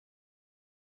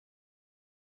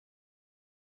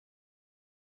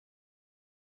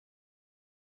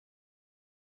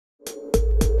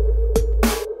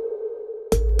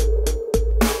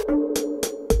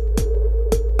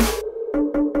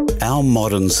Our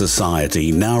modern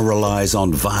society now relies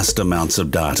on vast amounts of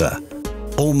data.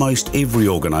 Almost every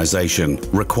organisation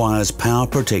requires power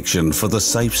protection for the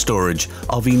safe storage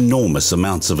of enormous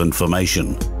amounts of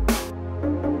information.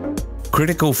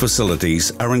 Critical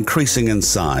facilities are increasing in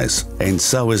size, and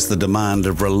so is the demand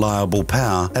of reliable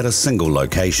power at a single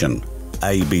location.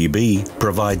 ABB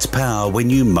provides power when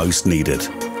you most need it.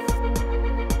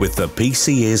 With the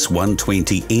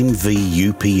PCS120 MV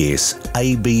UPS,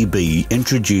 ABB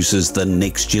introduces the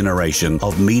next generation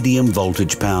of medium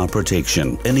voltage power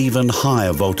protection in even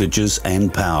higher voltages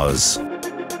and powers.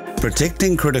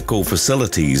 Protecting critical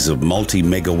facilities of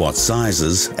multi-megawatt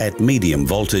sizes at medium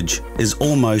voltage is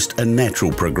almost a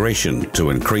natural progression to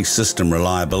increase system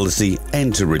reliability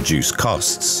and to reduce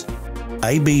costs.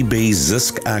 ABB's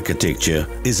ZISC architecture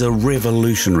is a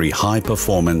revolutionary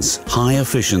high-performance,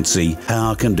 high-efficiency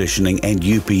power conditioning and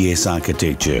UPS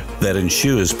architecture that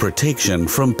ensures protection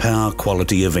from power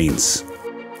quality events.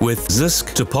 With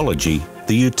ZISC topology,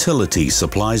 the utility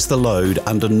supplies the load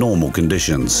under normal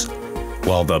conditions,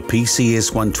 while the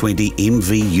PCS120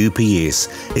 MV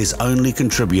UPS is only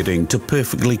contributing to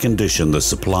perfectly condition the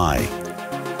supply.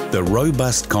 The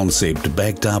robust concept,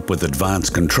 backed up with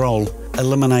advanced control,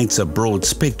 eliminates a broad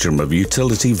spectrum of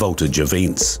utility voltage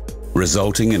events,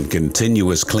 resulting in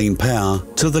continuous clean power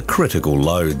to the critical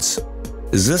loads.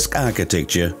 ZISC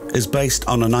architecture is based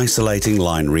on an isolating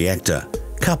line reactor,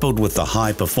 coupled with the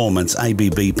high-performance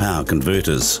ABB power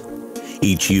converters.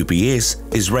 Each UPS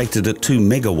is rated at 2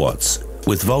 megawatts,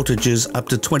 with voltages up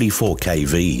to 24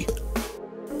 kV.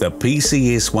 The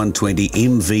PCS120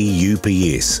 MV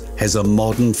UPS has a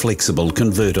modern flexible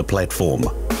converter platform.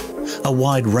 A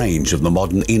wide range of the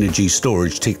modern energy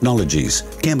storage technologies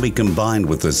can be combined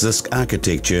with the ZISC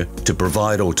architecture to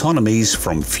provide autonomies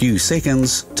from few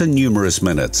seconds to numerous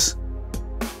minutes.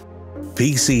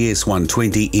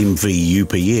 PCS120 MV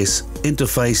UPS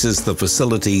interfaces the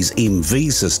facility's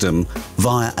MV system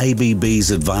via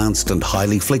ABB's advanced and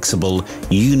highly flexible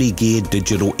UniGear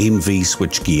Digital MV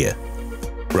switchgear.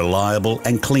 Reliable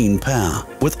and clean power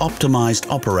with optimized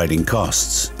operating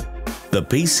costs. The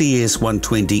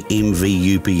PCS120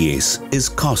 MV UPS is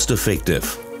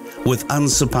cost-effective, with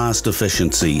unsurpassed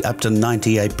efficiency up to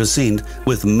 98%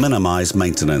 with minimized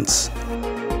maintenance.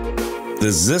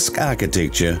 The ZISC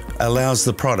architecture allows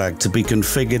the product to be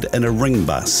configured in a ring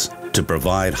bus to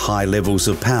provide high levels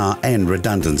of power and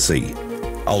redundancy.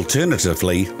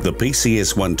 Alternatively, the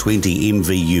PCS120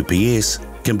 MV UPS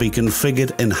can be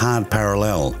configured in hard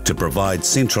parallel to provide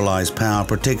centralized power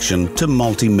protection to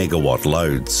multi-megawatt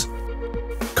loads.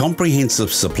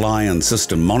 Comprehensive supply and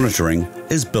system monitoring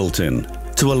is built in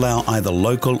to allow either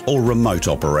local or remote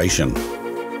operation.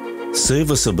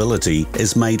 Serviceability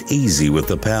is made easy with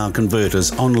the power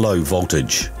converters on low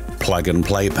voltage,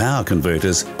 plug-and-play power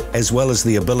converters, as well as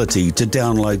the ability to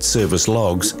download service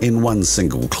logs in one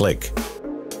single click.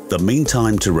 The mean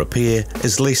time to repair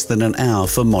is less than an hour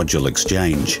for module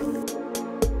exchange.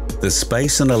 The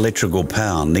space and electrical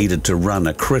power needed to run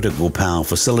a critical power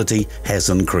facility has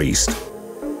increased.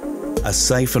 A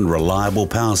safe and reliable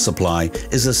power supply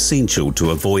is essential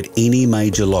to avoid any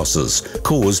major losses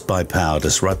caused by power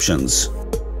disruptions.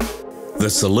 The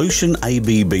solution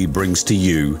ABB brings to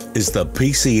you is the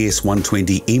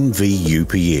PCS120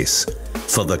 MV UPS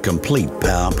for the complete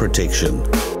power protection.